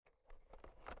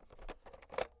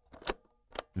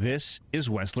This is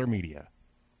Wessler Media.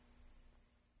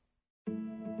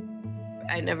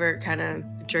 I never kind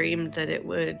of dreamed that it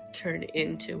would turn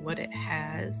into what it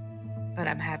has, but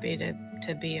I'm happy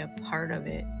to be a part of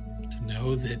it. To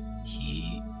know that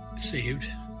he saved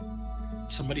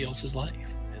somebody else's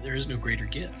life. There is no greater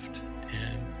gift,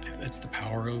 and that's the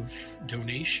power of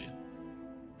donation.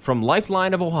 From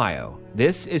Lifeline of Ohio,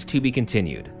 this is To Be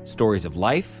Continued, stories of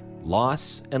life,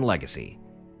 loss, and legacy,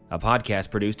 a podcast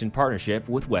produced in partnership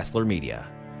with Wessler Media.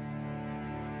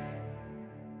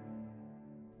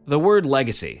 The word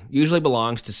legacy usually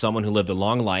belongs to someone who lived a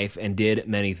long life and did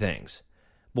many things.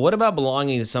 But what about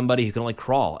belonging to somebody who can only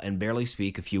crawl and barely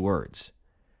speak a few words?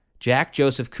 Jack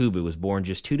Joseph Kubu was born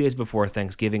just 2 days before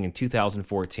Thanksgiving in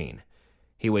 2014.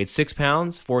 He weighed 6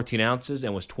 pounds, 14 ounces,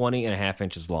 and was 20.5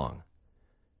 inches long.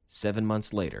 7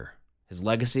 months later, his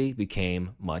legacy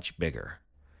became much bigger.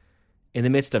 In the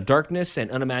midst of darkness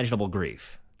and unimaginable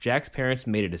grief, Jack's parents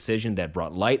made a decision that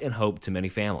brought light and hope to many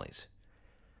families.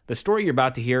 The story you're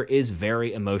about to hear is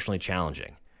very emotionally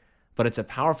challenging, but it's a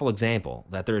powerful example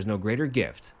that there is no greater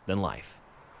gift than life.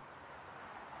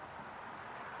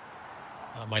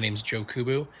 My name's Joe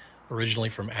Kubu, originally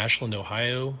from Ashland,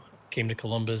 Ohio. Came to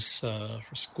Columbus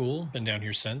for school, been down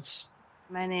here since.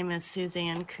 My name is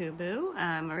Suzanne Kubu.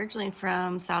 I'm originally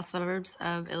from south suburbs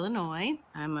of Illinois.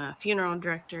 I'm a funeral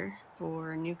director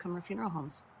for Newcomer Funeral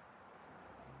Homes.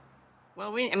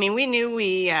 Well, we knew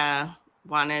we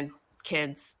wanted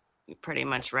kids pretty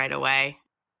much right away.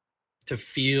 To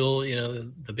feel,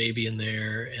 the baby in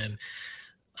there and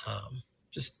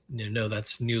just know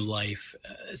that's new life.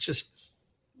 It's just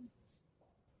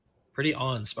pretty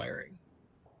awe-inspiring.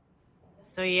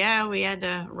 So yeah, we had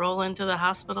to roll into the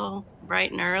hospital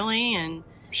bright and early, and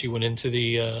she went into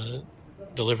the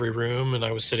delivery room, and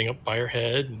I was sitting up by her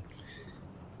head, and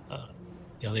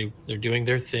they're doing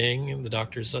their thing, and the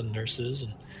doctors and nurses,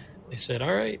 and they said,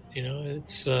 "All right,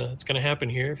 it's going to happen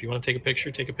here. If you want to take a picture,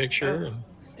 take a picture." And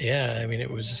yeah, it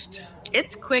was just,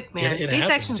 it's quick, man.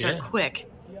 C-sections are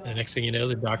quick. The next thing you know,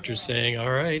 the doctor's saying,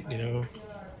 "All right,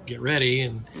 get ready,"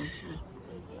 and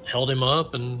held him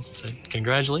up and said,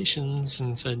 "Congratulations,"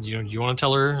 and said, "Do you want to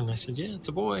tell her?" And I said, "Yeah, it's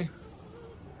a boy."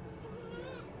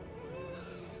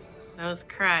 Those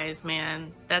cries,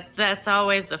 man. That's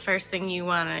always the first thing you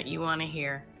wanna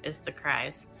hear is the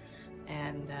cries,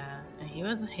 and he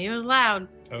was loud.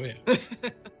 Oh yeah.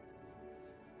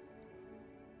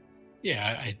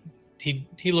 Yeah,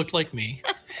 he looked like me.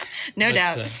 No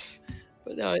doubt.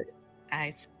 But no,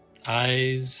 eyes.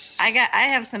 I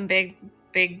have some big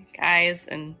eyes,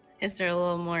 and his are a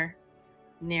little more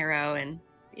narrow, and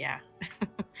yeah.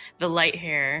 The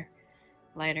lighter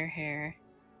hair.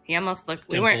 He almost looked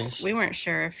dimples. We weren't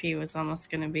sure if he was almost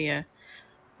going to be a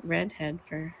redhead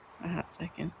for a hot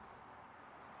second.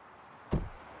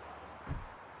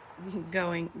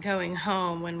 Going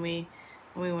home when we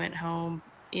went home,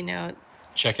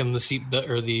 checking the seat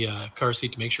or the car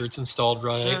seat to make sure it's installed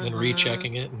right, and then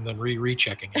rechecking it, and then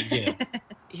rechecking it again.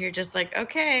 You're just like,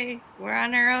 okay, we're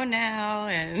on our own now,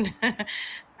 and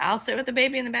I'll sit with the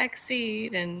baby in the back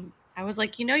seat. And I was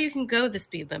like, you can go the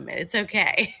speed limit. It's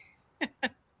okay.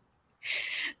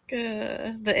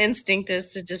 The instinct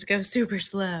is to just go super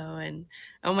slow, and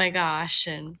oh my gosh,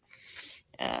 and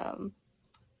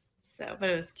but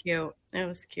it was cute. It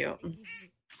was cute.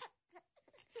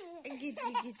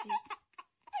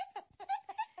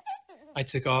 I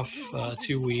took off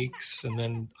 2 weeks, and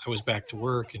then I was back to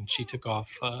work, and she took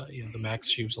off, the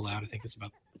max she was allowed. I think it's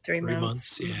about 3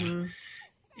 months. Yeah. Mm-hmm.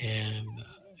 And,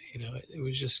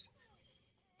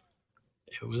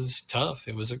 it was tough.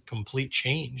 It was a complete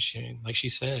change. Like she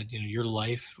said, your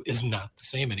life is not the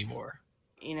same anymore.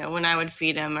 When I would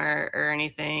feed him or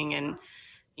anything, and,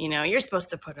 you're supposed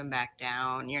to put him back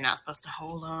down. You're not supposed to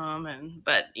hold him.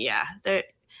 But yeah,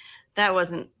 that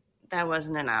wasn't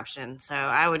an option. So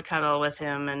I would cuddle with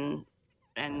him and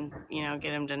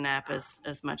get him to nap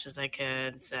as much as I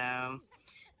could. So,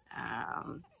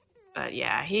 but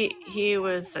yeah, he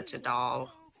was such a doll.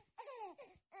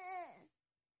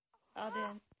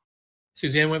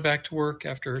 Suzanne went back to work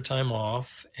after her time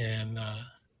off, and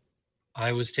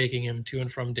I was taking him to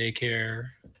and from daycare,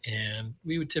 and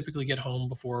we would typically get home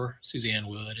before Suzanne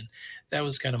would, and that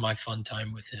was kind of my fun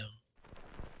time with him.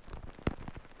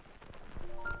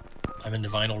 I'm into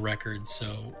vinyl records,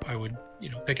 so I would,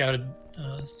 pick out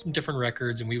some different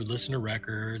records, and we would listen to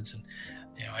records, and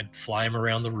I'd fly him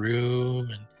around the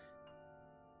room, and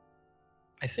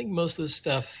I think most of the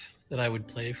stuff that I would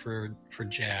play for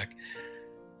Jack,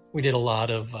 we did a lot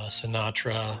of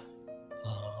Sinatra,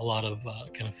 a lot of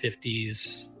kind of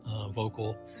 50s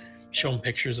vocal, show him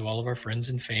pictures of all of our friends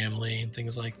and family and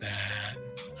things like that.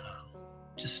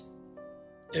 just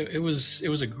it was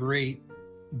a great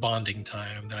bonding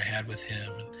time that I had with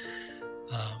him. And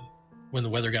when the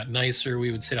weather got nicer,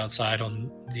 we would sit outside on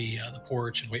the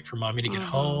porch and wait for mommy to get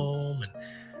home. And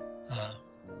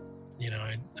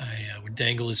I would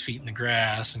dangle his feet in the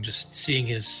grass, and just seeing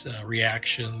his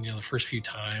reaction. The first few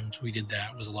times we did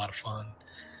that was a lot of fun.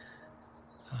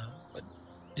 But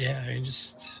yeah,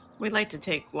 we'd like to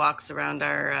take walks around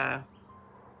our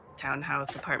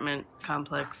townhouse apartment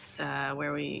complex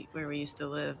where we used to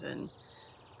live, and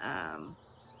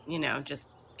just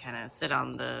kind of sit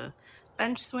on the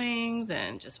bench swings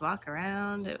and just walk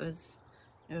around. It was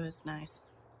nice.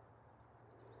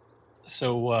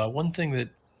 So one thing that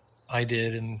I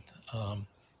did, and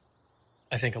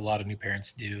I think a lot of new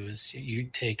parents do, is you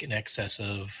take an excess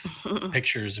of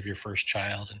pictures of your first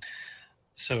child. And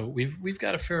so we've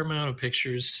got a fair amount of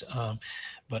pictures,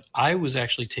 but I was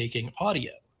actually taking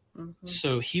audio.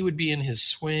 So he would be in his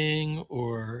swing,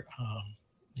 or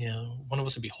one of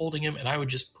us would be holding him, and I would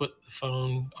just put the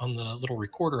phone on the little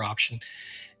recorder option,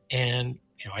 and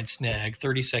I'd snag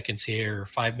 30 seconds here,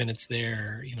 5 minutes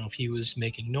there. If he was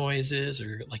making noises,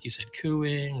 or like you said,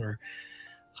 cooing, or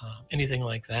anything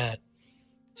like that.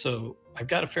 So I've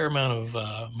got a fair amount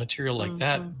of material like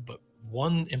that, but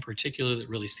one in particular that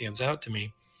really stands out to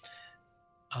me,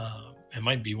 it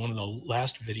might be one of the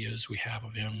last videos we have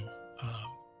of him.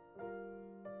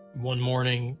 One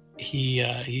morning,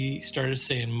 he started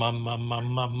saying "mama, mama,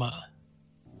 mama."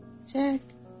 Jack.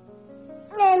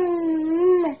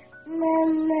 Mama,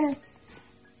 mama,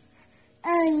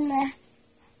 mama.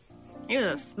 He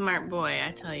was a smart boy,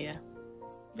 I tell you.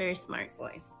 Very smart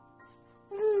boy.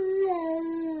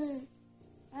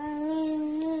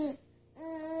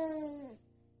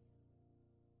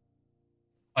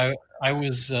 I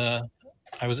was at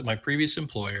my previous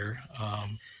employer,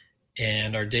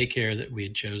 and our daycare that we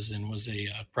had chosen was a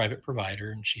private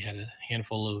provider, and she had a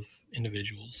handful of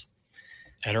individuals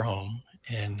at her home.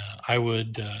 And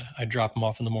I'd drop them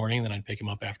off in the morning, then I'd pick them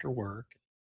up after work.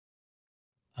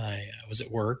 I was at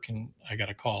work, and I got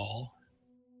a call.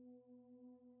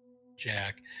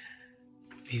 Jack,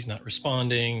 he's not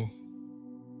responding.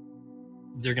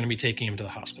 They're going to be taking him to the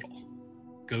hospital.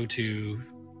 Go to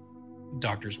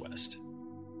Doctors West.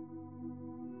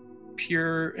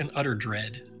 Pure and utter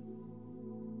dread.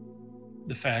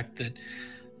 The fact that,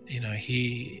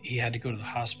 he had to go to the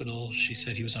hospital. She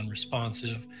said he was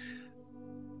unresponsive,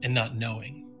 and not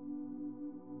knowing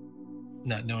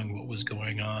what was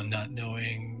going on, not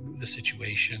knowing the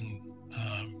situation,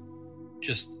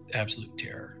 just absolute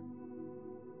terror.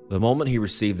 The moment he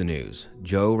received the news,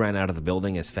 Joe ran out of the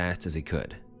building as fast as he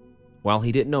could. While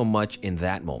he didn't know much in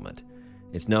that moment,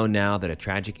 it's known now that a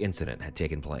tragic incident had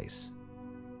taken place.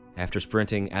 After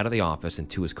sprinting out of the office and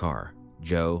to his car,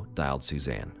 Joe dialed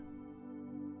Suzanne.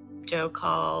 Joe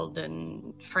called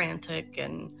and frantic,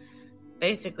 and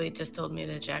basically just told me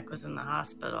that Jack was in the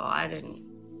hospital. I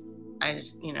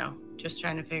just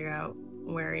trying to figure out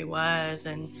where he was.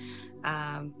 And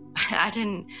I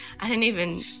didn't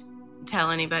even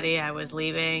tell anybody I was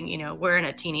leaving. We're in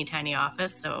a teeny tiny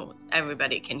office, so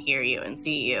everybody can hear you and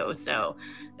see you. So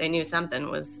they knew something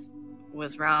was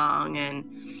wrong.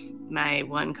 And my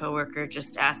one coworker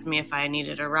just asked me if I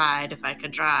needed a ride, if I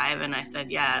could drive. And I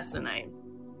said yes. And I,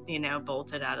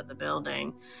 bolted out of the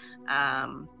building.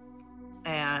 And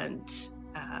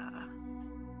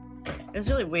it was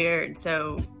really weird.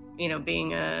 So,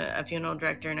 being a funeral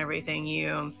director and everything,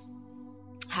 you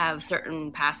have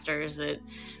certain pastors that,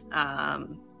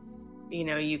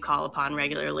 you call upon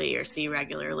regularly or see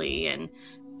regularly. And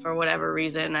for whatever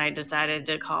reason, I decided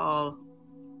to call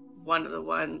one of the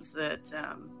ones that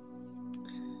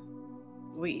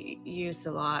we used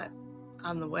a lot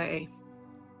on the way.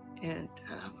 And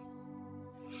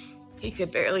he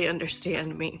could barely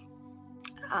understand me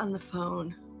on the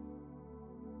phone.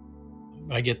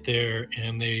 I get there,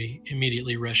 and they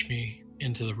immediately rush me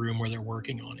into the room where they're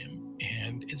working on him.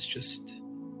 And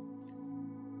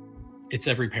it's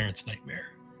every parent's nightmare.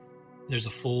 There's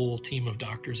a full team of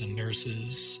doctors and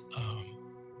nurses.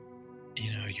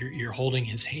 You're holding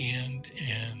his hand,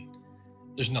 and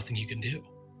there's nothing you can do.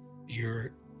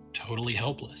 You're totally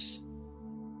helpless.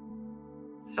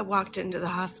 I walked into the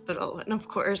hospital, and of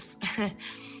course,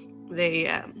 they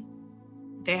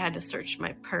had to search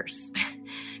my purse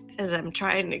as I'm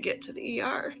trying to get to the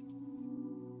ER.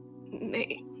 And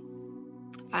they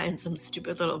find some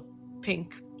stupid little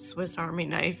pink Swiss Army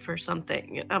knife or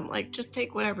something. And I'm like, just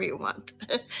take whatever you want.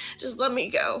 Just let me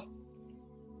go.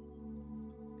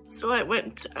 So I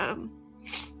went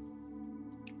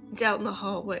down the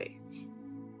hallway,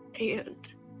 and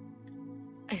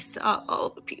I saw all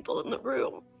the people in the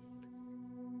room.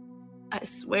 I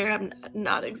swear I'm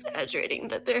not exaggerating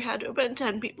that there had to have been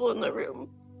 10 people in the room.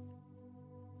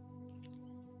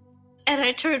 And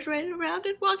I turned right around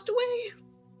and walked away.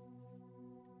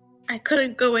 I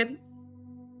couldn't go in.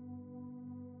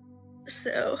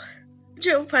 So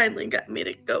Joe finally got me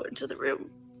to go into the room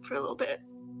for a little bit.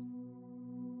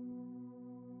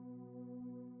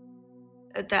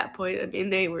 At that point, I mean,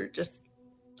 they were just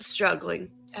struggling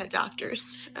at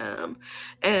doctors.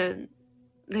 And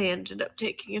they ended up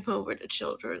taking him over to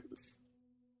Children's.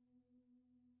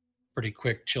 Pretty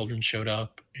quick, children showed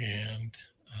up and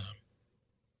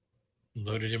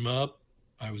loaded him up.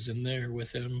 I was in there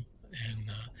with him,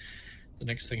 and the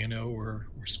next thing I know, we're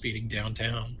speeding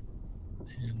downtown,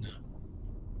 and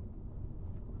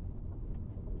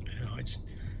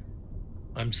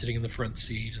I'm sitting in the front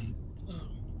seat, and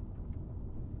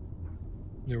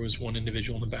there was one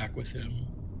individual in the back with him,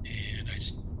 and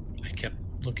I kept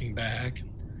looking back and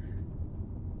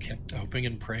kept hoping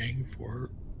and praying for,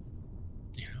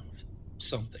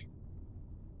 something.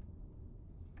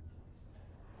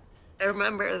 I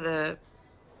remember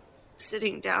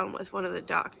sitting down with one of the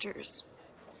doctors,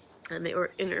 and they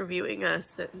were interviewing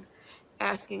us and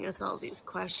asking us all these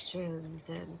questions,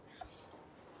 and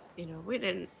we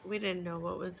didn't know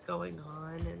what was going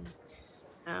on,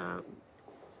 and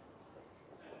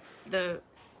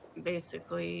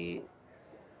basically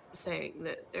saying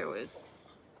that there was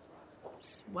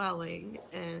swelling,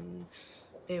 and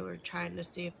they were trying to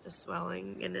see if the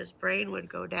swelling in his brain would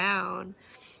go down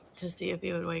to see if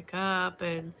he would wake up,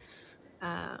 and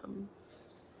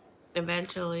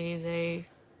eventually they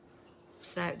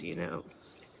said,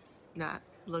 it's not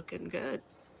looking good.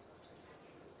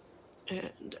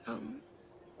 And I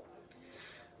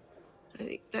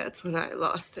think that's when I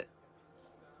lost it.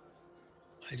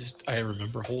 I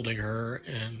remember holding her,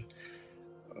 and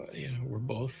we're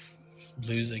both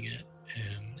losing it,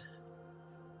 and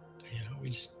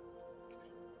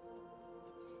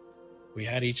we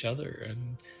had each other,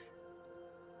 and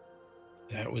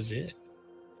that was it.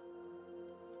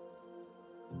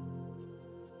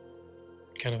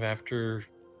 Kind of after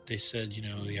they said,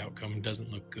 the outcome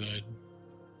doesn't look good,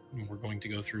 and we're going to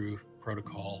go through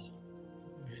protocol.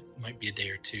 It might be a day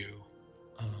or two.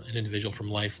 An individual from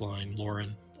Lifeline,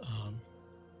 Lauren,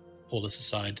 pulled us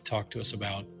aside to talk to us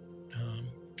about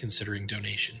considering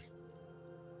donation.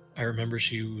 I remember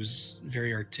she was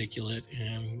very articulate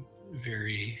and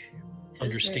very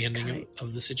understanding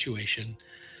of the situation.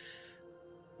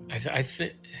 I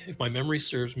think, if my memory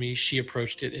serves me, she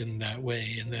approached it in that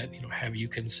way, in that, have you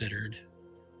considered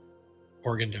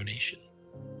organ donation?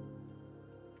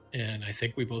 And I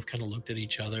think we both kind of looked at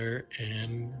each other,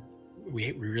 and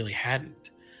we really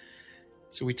hadn't.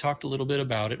 So we talked a little bit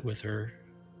about it with her,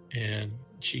 and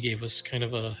she gave us kind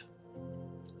of a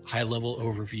high-level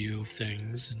overview of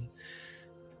things, and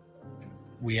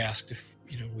we asked if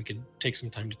we could take some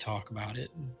time to talk about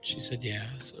it, and she said yeah.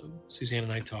 So Suzanne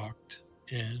and I talked,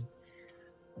 and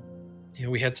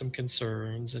we had some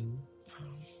concerns, and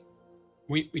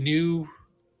we knew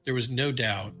there was no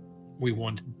doubt we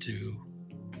wanted to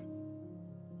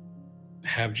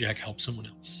have Jack help someone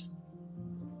else.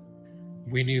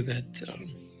 We knew that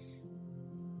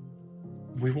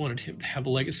we wanted him to have a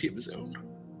legacy of his own,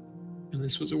 and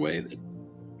this was a way that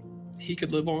he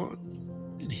could live on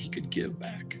and he could give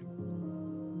back.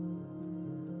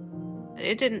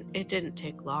 It didn't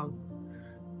take long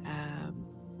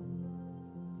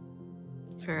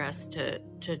for us to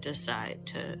decide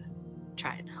to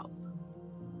try and help.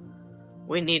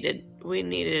 We needed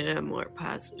a more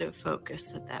positive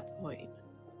focus at that point.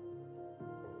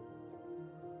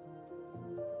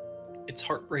 It's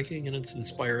heartbreaking and it's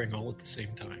inspiring all at the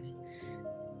same time.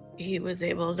 He was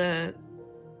able to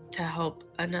help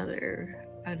another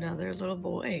little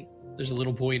boy. There's a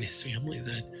little boy in his family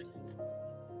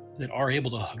that are able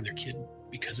to hug their kid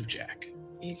because of Jack.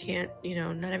 You can't,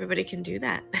 not everybody can do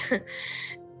that.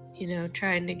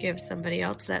 Trying to give somebody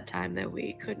else that time that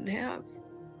we couldn't have.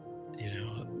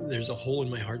 There's a hole in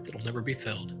my heart that'll never be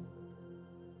filled.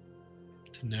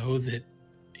 To know that,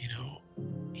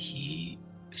 he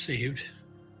saved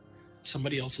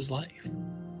somebody else's life.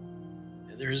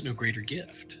 There is no greater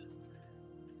gift.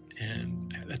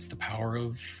 And that's the power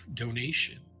of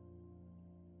donation.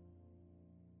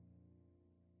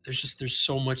 There's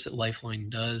so much that Lifeline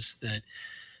does that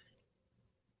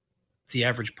the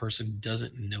average person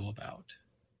doesn't know about.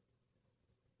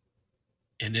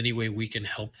 And any way we can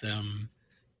help them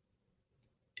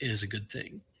is a good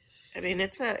thing. I mean,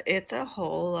 it's a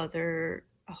whole other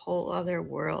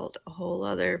world, a whole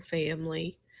other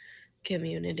family,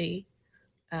 community,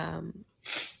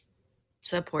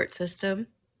 support system.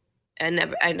 I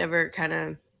never kind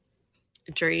of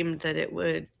dreamed that it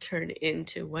would turn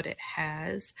into what it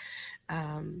has.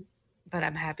 But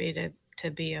I'm happy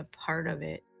to be a part of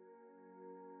it.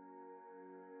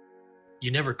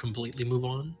 You never completely move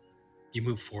on. You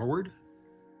move forward.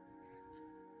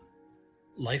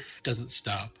 Life doesn't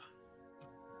stop.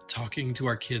 Talking to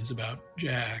our kids about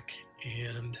Jack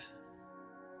and,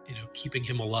 keeping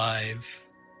him alive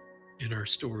in our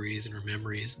stories and our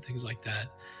memories and things like that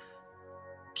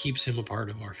keeps him a part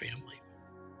of our family.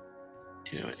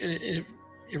 And it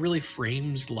really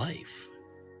frames life.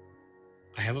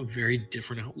 I have a very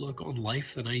different outlook on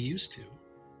life than I used to.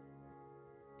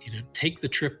 Take the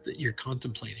trip that you're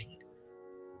contemplating.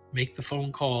 Make the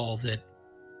phone call that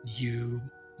you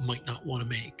might not want to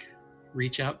make.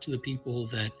 Reach out to the people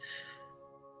that,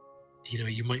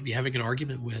 you might be having an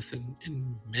argument with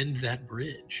and mend that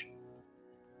bridge.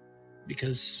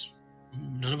 Because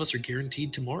none of us are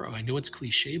guaranteed tomorrow. I know it's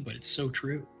cliche, but it's so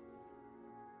true.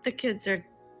 The kids are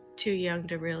too young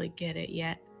to really get it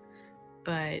yet,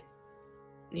 but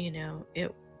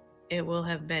it will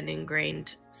have been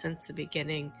ingrained since the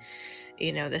beginning.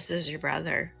 This is your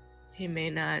brother. He may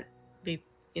not be,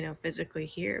 physically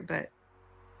here, but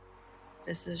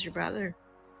this is your brother.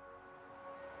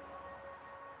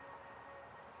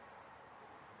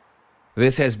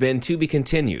 This has been To Be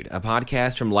Continued, a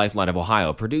podcast from Lifeline of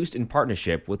Ohio, produced in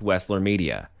partnership with Wessler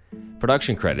Media.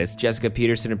 Production credits: Jessica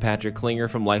Peterson and Patrick Klinger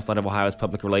from Lifeline of Ohio's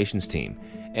Public Relations team,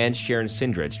 and Sharon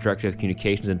Sindrich, Director of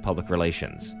Communications and Public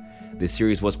Relations. This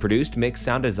series was produced, mixed,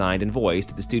 sound designed, and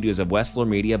voiced at the studios of Wessler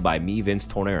Media by me, Vince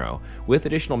Tornero, with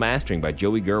additional mastering by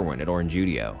Joey Gerwin at Orange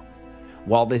Studio.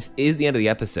 While this is the end of the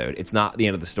episode, it's not the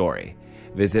end of the story.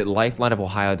 Visit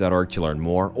lifelineofohio.org to learn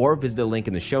more, or visit the link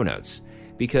in the show notes.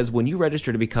 Because when you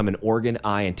register to become an organ,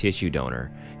 eye, and tissue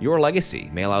donor, your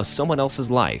legacy may allow someone else's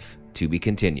life to be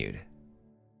continued.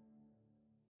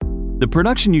 The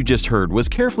production you just heard was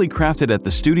carefully crafted at the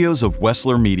studios of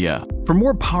Wessler Media. For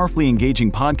more powerfully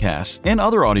engaging podcasts and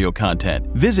other audio content,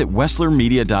 visit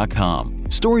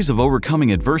WesslerMedia.com. Stories of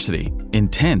overcoming adversity,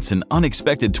 intense and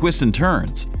unexpected twists and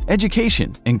turns,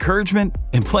 education, encouragement,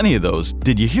 and plenty of those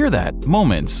 "did you hear that?"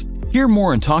 moments. Hear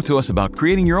more and talk to us about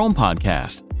creating your own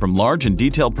podcast, from large and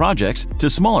detailed projects to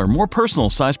smaller, more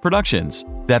personal-sized productions.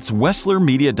 That's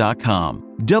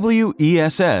WesslerMedia.com.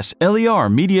 WESSLER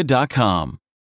Media.com.